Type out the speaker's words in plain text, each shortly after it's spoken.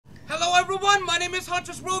everyone, my name is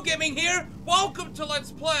Hunter's World Gaming here. Welcome to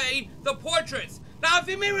Let's Play The Portraits. Now, if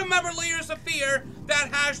you may remember Layers of Fear,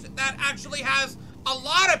 that actually has a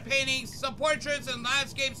lot of paintings, some portraits and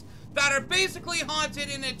landscapes that are basically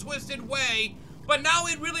haunted in a twisted way, but now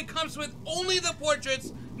it really comes with only the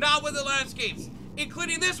portraits, not with the landscapes.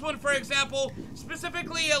 Including this one, for example,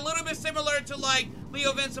 specifically a little bit similar to like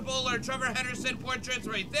Leo Vincible or Trevor Henderson portraits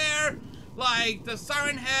right there, like the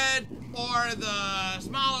Siren Head or the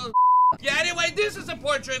Small. Yeah, anyway, this is a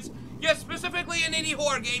portraits, yes, specifically an indie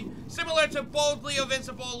horror game, similar to both Leo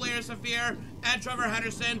Vincible, Layers of Fear, and Trevor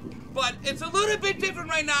Henderson, but it's a little bit different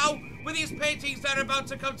right now with these paintings that are about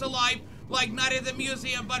to come to life, like Night at the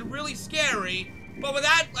Museum, but really scary. But with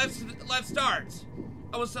that, let's start.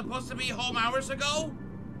 I was supposed to be home hours ago.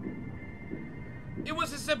 It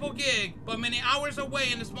was a simple gig, but many hours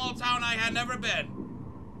away in a small town I had never been.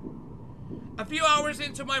 A few hours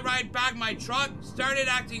into my ride back, my truck started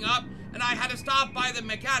acting up, and I had to stop by the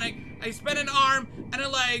mechanic. I spent an arm and a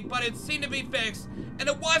leg, but it seemed to be fixed, and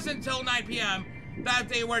it wasn't until 9 p.m. that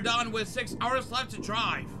they were done with 6 hours left to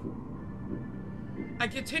drive. I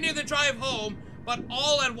continued the drive home, but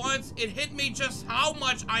all at once, it hit me just how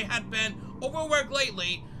much I had been overworked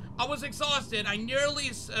lately. I was exhausted. I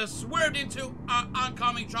nearly swerved into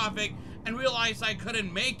oncoming traffic and realized I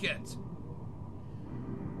couldn't make it.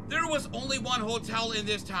 There was only one hotel in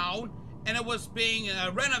this town, and it was being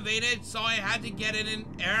renovated, so I had to get it in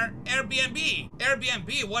Airbnb.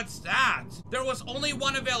 Airbnb, what's that? There was only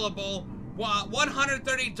one available,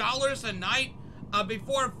 $130 a night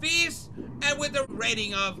before fees, and with a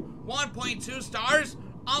rating of 1.2 stars.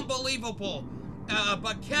 Unbelievable,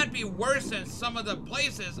 but can't be worse than some of the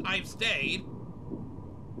places I've stayed.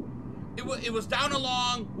 It was down a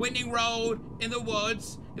long, winding road in the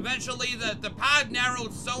woods. Eventually, the path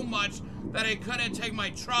narrowed so much that I couldn't take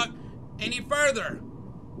my truck any further.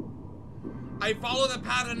 I followed the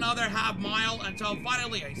path another half mile until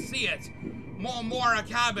finally I see it. More a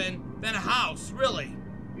cabin than a house, really.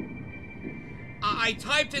 I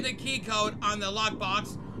typed in the key code on the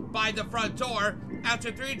lockbox by the front door.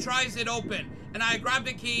 After 3 tries, it opened, and I grabbed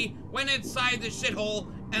the key, went inside the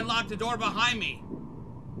shithole, and locked the door behind me.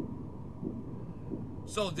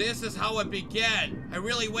 So this is how it began. I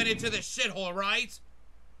really went into the shithole, right?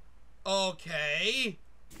 Okay.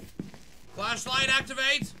 Flashlight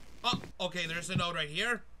activate. Oh, okay, there's a note right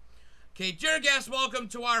here. Okay, dear guests, welcome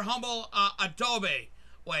to our humble abode.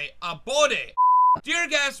 Dear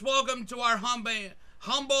guests, welcome to our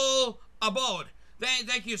humble abode.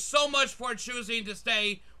 Thank you so much for choosing to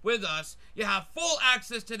stay with us. You have full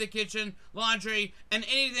access to the kitchen, laundry, and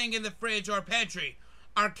anything in the fridge or pantry.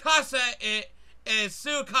 Our casa is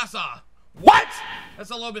su casa. What? That's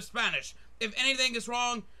a little bit Spanish. If anything is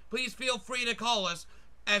wrong, please feel free to call us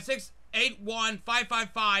at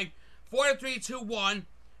 681-555-4321.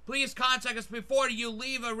 Please contact us before you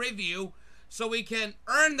leave a review so we can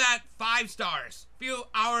earn that 5 stars. Few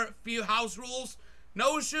house rules.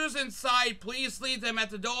 No shoes inside. Please leave them at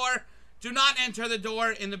the door. Do not enter the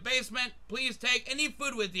door in the basement. Please take any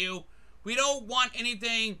food with you. We don't want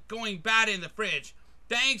anything going bad in the fridge.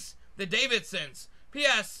 Thanks, the Davidsons.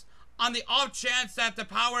 P.S. On the off chance that the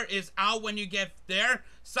power is out when you get there,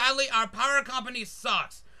 sadly, our power company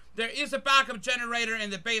sucks. There is a backup generator in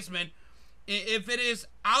the basement. If it is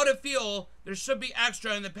out of fuel, there should be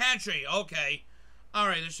extra in the pantry. Okay.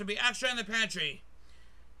 Alright, there should be extra in the pantry.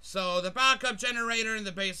 So, the backup generator in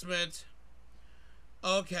the basement.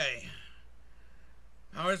 Okay.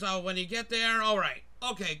 Power's out when you get there. Alright.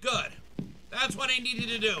 Okay, good. That's what I needed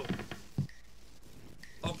to do.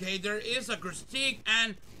 Okay, there is a rustic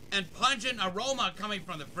and pungent aroma coming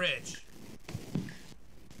from the fridge.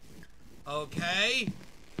 Okay.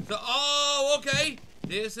 So, oh, okay.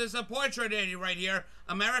 This is a portrait right here.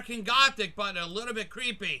 American Gothic, but a little bit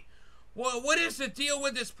creepy. Well, what is the deal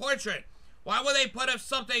with this portrait? Why would they put up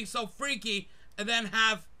something so freaky and then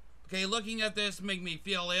have... Okay, looking at this make me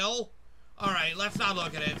feel ill. Alright, let's not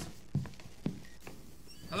look at it.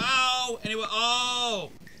 Hello? Anyway, oh!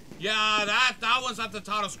 Yeah, that one's at the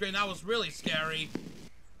title screen. That was really scary.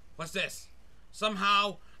 What's this?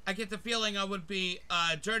 Somehow, I get the feeling I would be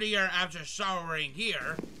dirtier after showering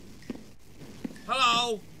here.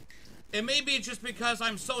 Hello? It may be just because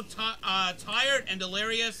I'm so tired and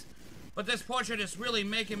delirious, but this portrait is really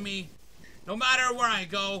making me... No matter where I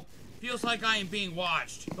go, feels like I am being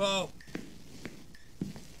watched. Oh.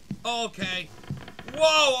 Okay.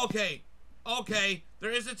 Whoa, okay. Okay. There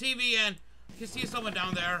is a TV and I can see someone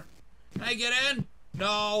down there. Can I get in?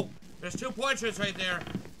 No. There's 2 portraits right there.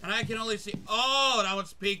 And I can only see... Oh, that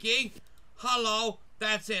one's peeking. Hello.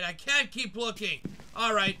 That's it. I can't keep looking.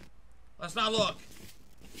 Alright. Let's not look.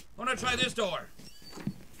 Oh, gonna try this door.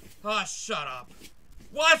 Oh, shut up.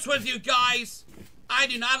 What's with you guys? I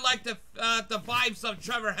do not like the vibes of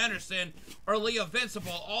Trevor Henderson or Leo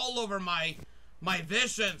Vincible all over my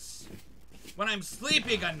visions when I'm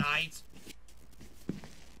sleeping at night.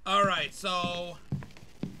 Alright, so...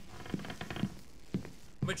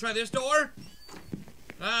 Let me try this door.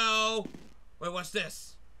 Oh. Wait, what's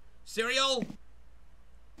this? Cereal?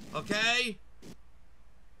 Okay.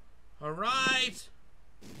 Alright.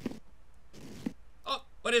 Oh,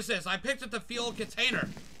 what is this? I picked up the fuel container.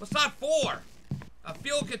 What's that for? A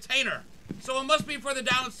fuel container. So it must be for the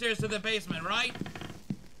downstairs to the basement, right?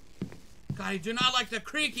 God, I do not like the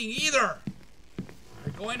creaking either.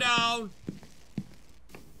 We're going down.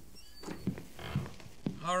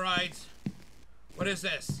 Alright. What is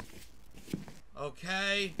this?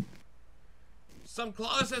 Okay. Some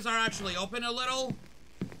closets are actually open a little.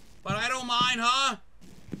 But I don't mind, huh?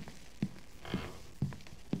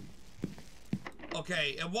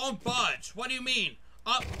 Okay, it won't budge. What do you mean?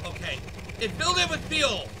 Oh, okay. It filled it with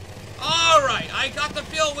fuel. Alright, I got the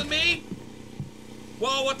fuel with me.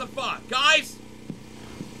 Whoa, what the fuck? Guys?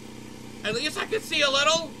 At least I can see a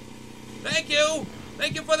little. Thank you.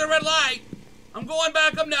 Thank you for the red light. I'm going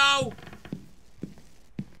back up now.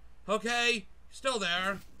 Okay, still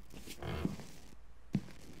there.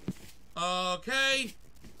 Okay.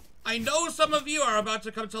 I know some of you are about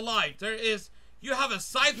to come to life. You have a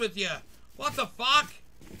sight with you. What the fuck?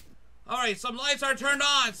 Alright, some lights are turned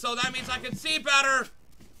on, so that means I can see better.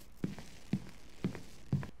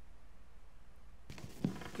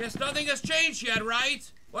 Guess nothing has changed yet, right?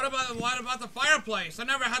 What about the fireplace? I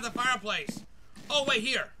never had the fireplace. Oh, wait,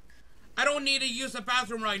 here. I don't need to use the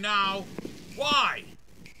bathroom right now. Why?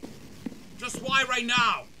 Just why right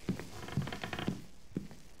now?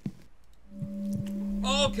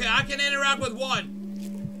 Okay, I can interact with one.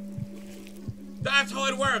 That's how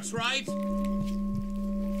it works, right?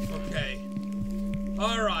 Okay.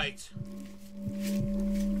 Alright.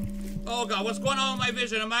 Oh god, what's going on with my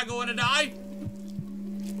vision? Am I going to die?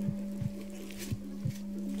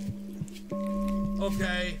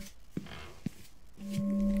 Okay.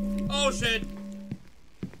 Oh shit.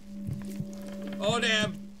 Oh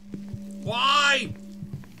damn. Why?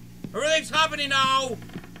 Everything's happening now.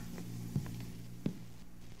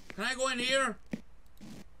 Can I go in here?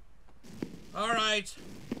 Alright.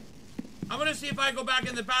 I'm gonna see if I go back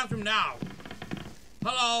in the bathroom now.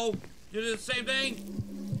 Hello? You do the same thing?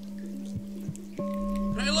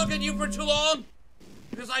 Can I look at you for too long?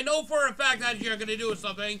 Because I know for a fact that you're gonna do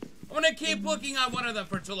something. I'm gonna keep looking at one of them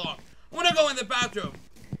for too long. I'm gonna go in the bathroom.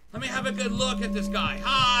 Let me have a good look at this guy.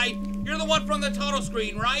 Hi! You're the one from the title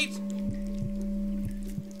screen, right?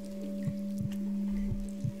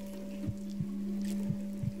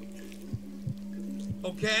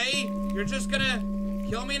 Okay, you're just gonna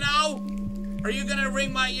kill me now? Are you gonna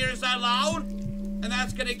ring my ears out loud? And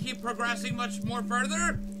that's gonna keep progressing much more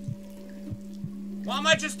further? Why am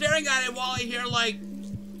I just staring at it while I hear, like,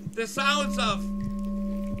 the sounds of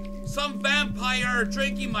some vampire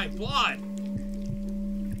drinking my blood?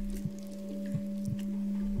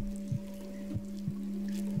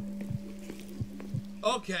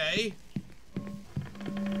 Okay.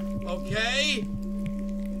 Okay.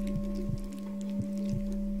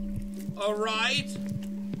 Alright.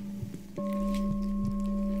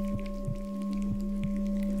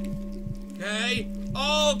 Okay.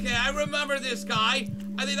 Okay, I remember this guy.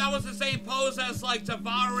 I think that was the same pose as, like,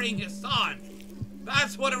 devouring his son.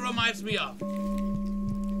 That's what it reminds me of.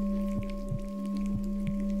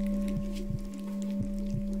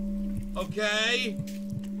 Okay.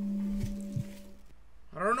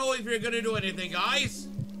 I don't know if you're gonna do anything, guys.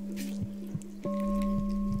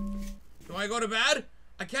 Do I go to bed?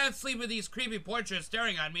 I can't sleep with these creepy portraits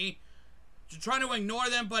staring at me. I'm trying to ignore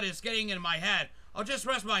them, but it's getting in my head. I'll just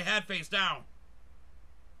rest my head face down.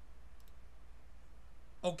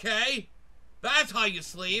 Okay. That's how you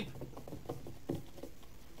sleep.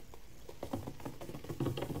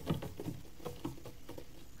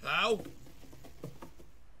 Hello?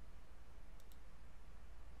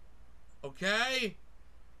 Okay.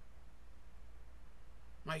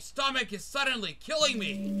 My stomach is suddenly killing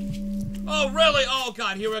me. Oh, really? Oh,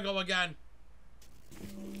 God. Here we go again.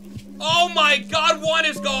 Oh, my God. One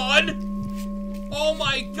is gone. Oh,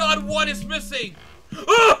 my God. One is missing.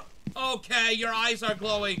 Ah! Okay, your eyes are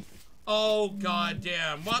glowing. Oh, God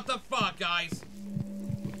damn. What the fuck, guys?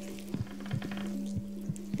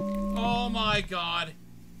 Oh, my God.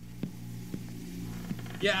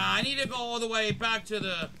 Yeah, I need to go all the way back to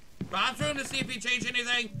the bathroom to see if he changed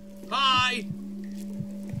anything. Hi.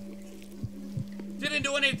 Didn't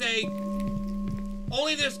do anything.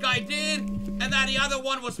 Only this guy did, And then the other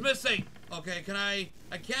one was missing. Okay,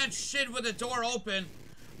 I can't shit with the door open.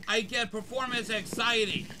 I get performance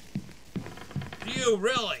anxiety. Do you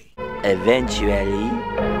really? Eventually.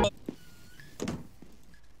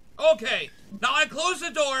 Okay, now I close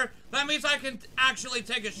the door. That means I can actually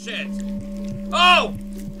take a shit. Oh!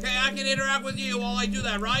 Okay, I can interact with you while I do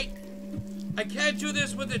that, right? I can't do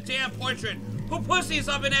this with the damn portrait. Who pussies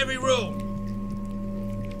up in every room?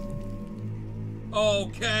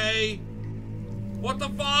 Okay. What the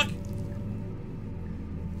fuck?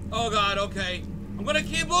 Oh god, okay. I'm gonna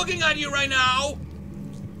keep looking at you right now.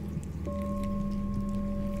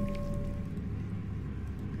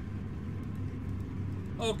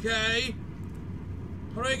 Okay.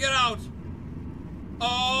 How do I get out?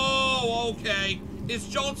 Oh, okay. It's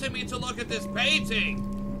jolting me to look at this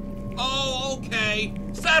painting. Oh, okay.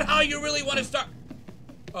 Is that how you really want to start?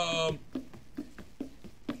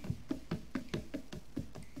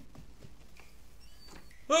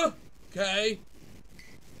 Okay.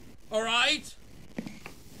 Alright.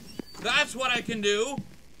 That's what I can do.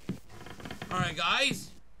 Alright,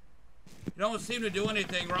 guys. You don't seem to do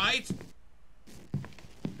anything, right?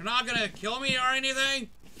 You're not gonna kill me or anything?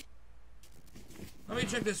 Let me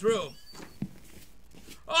check this room.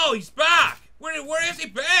 Oh, he's back! Where has he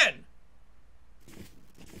been?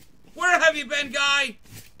 Where have you been, guy?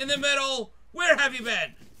 In the middle? Where have you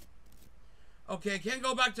been? Okay, I can't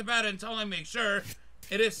go back to bed until I make sure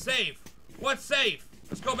it is safe. What's safe?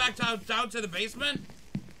 Let's go back down to the basement.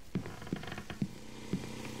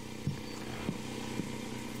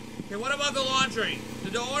 Okay, what about the laundry?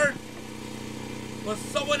 The door? Was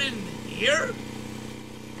someone in here?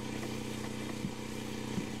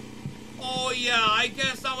 Oh yeah, I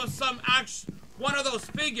guess that was one of those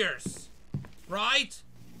figures, right?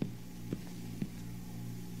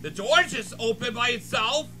 The door just opened by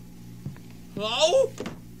itself. Hello?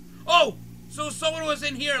 Oh, so someone was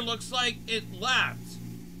in here. Looks like it left.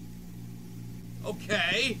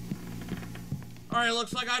 Okay. Alright,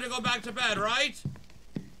 looks like I have to go back to bed, right?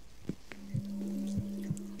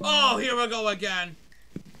 Oh, here we go again.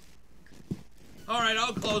 Alright,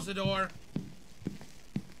 I'll close the door.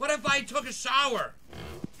 What if I took a shower?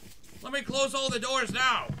 Let me close all the doors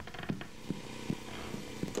now.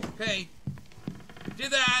 Okay. Do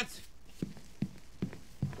that.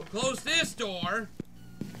 We'll close this door.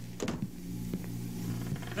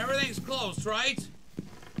 And everything's closed, right?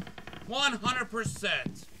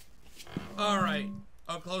 100%. Alright.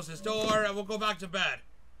 I'll close this door and we'll go back to bed.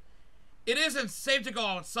 It isn't safe to go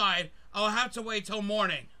outside. I'll have to wait till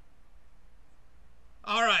morning.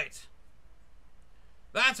 Alright.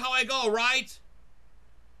 That's how I go, right?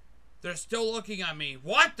 They're still looking at me.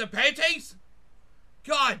 What? The paintings?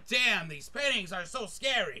 God damn, these paintings are so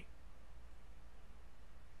scary.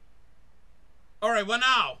 Alright, what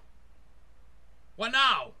now? What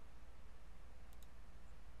now?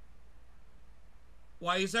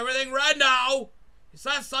 Why is everything red now? Is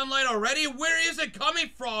that sunlight already? Where is it coming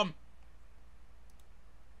from?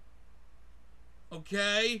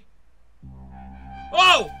 Okay.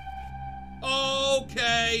 Oh!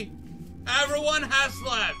 Okay. Everyone has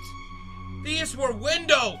slept. These were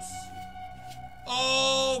windows.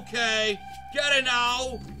 Okay. Get it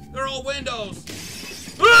now. They're all windows.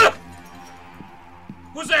 Ah!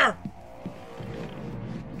 Who's there?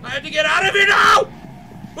 I have to get out of here now!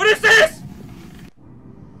 What is this?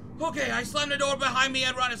 Okay, I slam the door behind me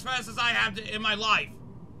and run as fast as I have to in my life.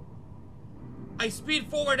 I speed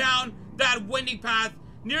forward down that winding path,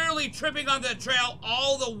 nearly tripping on the trail,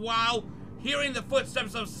 all the while hearing the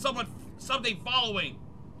footsteps of something following.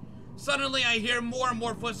 Suddenly, I hear more and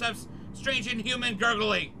more footsteps, strange inhuman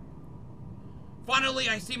gurgling. Finally,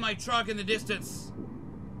 I see my truck in the distance.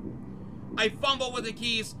 I fumble with the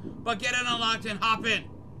keys, but get it unlocked and hop in.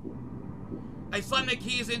 I slam the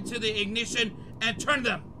keys into the ignition and turn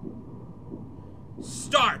them.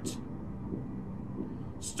 Start!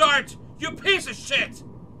 Start, you piece of shit!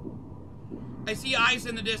 I see eyes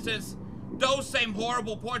in the distance, those same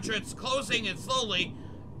horrible portraits closing in slowly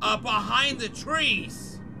behind the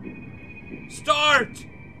trees. Start!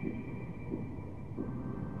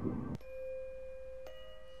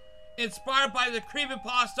 Inspired by the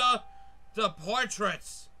creepypasta, the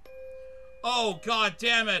portraits. Oh, god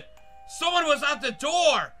damn it. Someone was at the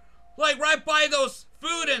door! Like right by those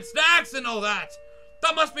food and snacks and all that.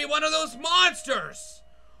 That must be one of those monsters!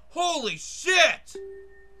 Holy shit!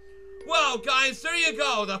 Well, guys, there you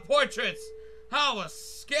go, the portraits. That was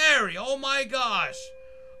scary, oh my gosh.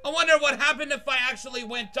 I wonder what happened if I actually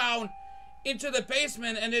went down into the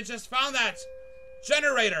basement and it just found that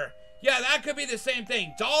generator. Yeah, that could be the same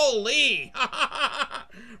thing. Dolly!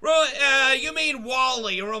 You mean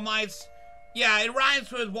Wally, reminds Yeah, it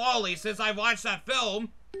rhymes with Wall-E since I watched that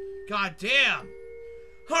film. God damn.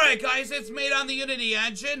 Alright guys, it's made on the Unity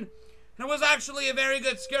engine. And it was actually a very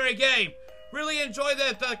good scary game. Really enjoyed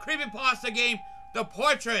the Creepypasta game, The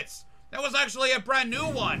Portraits. That was actually a brand new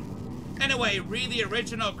one. Anyway, read the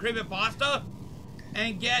original Creepypasta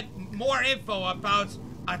and get more info about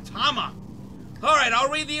Atama. Alright, I'll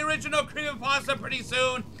read the original Creepypasta pretty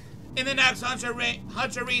soon in the next Hunter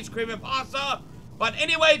Reads Creepypasta. But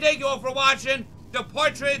anyway, thank you all for watching The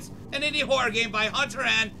Portraits, an indie horror game by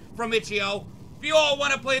HunterN from Itch.io. If you all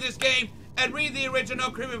want to play this game and read the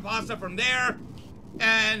original Creepypasta from there,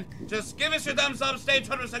 and just give us your thumbs up, stay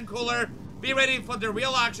 100% cooler, be ready for the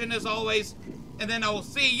real action as always, and then I will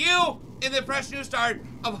see you in the fresh new start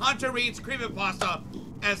of Hunter Reads Creepypasta.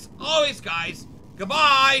 As always, guys,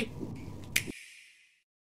 goodbye!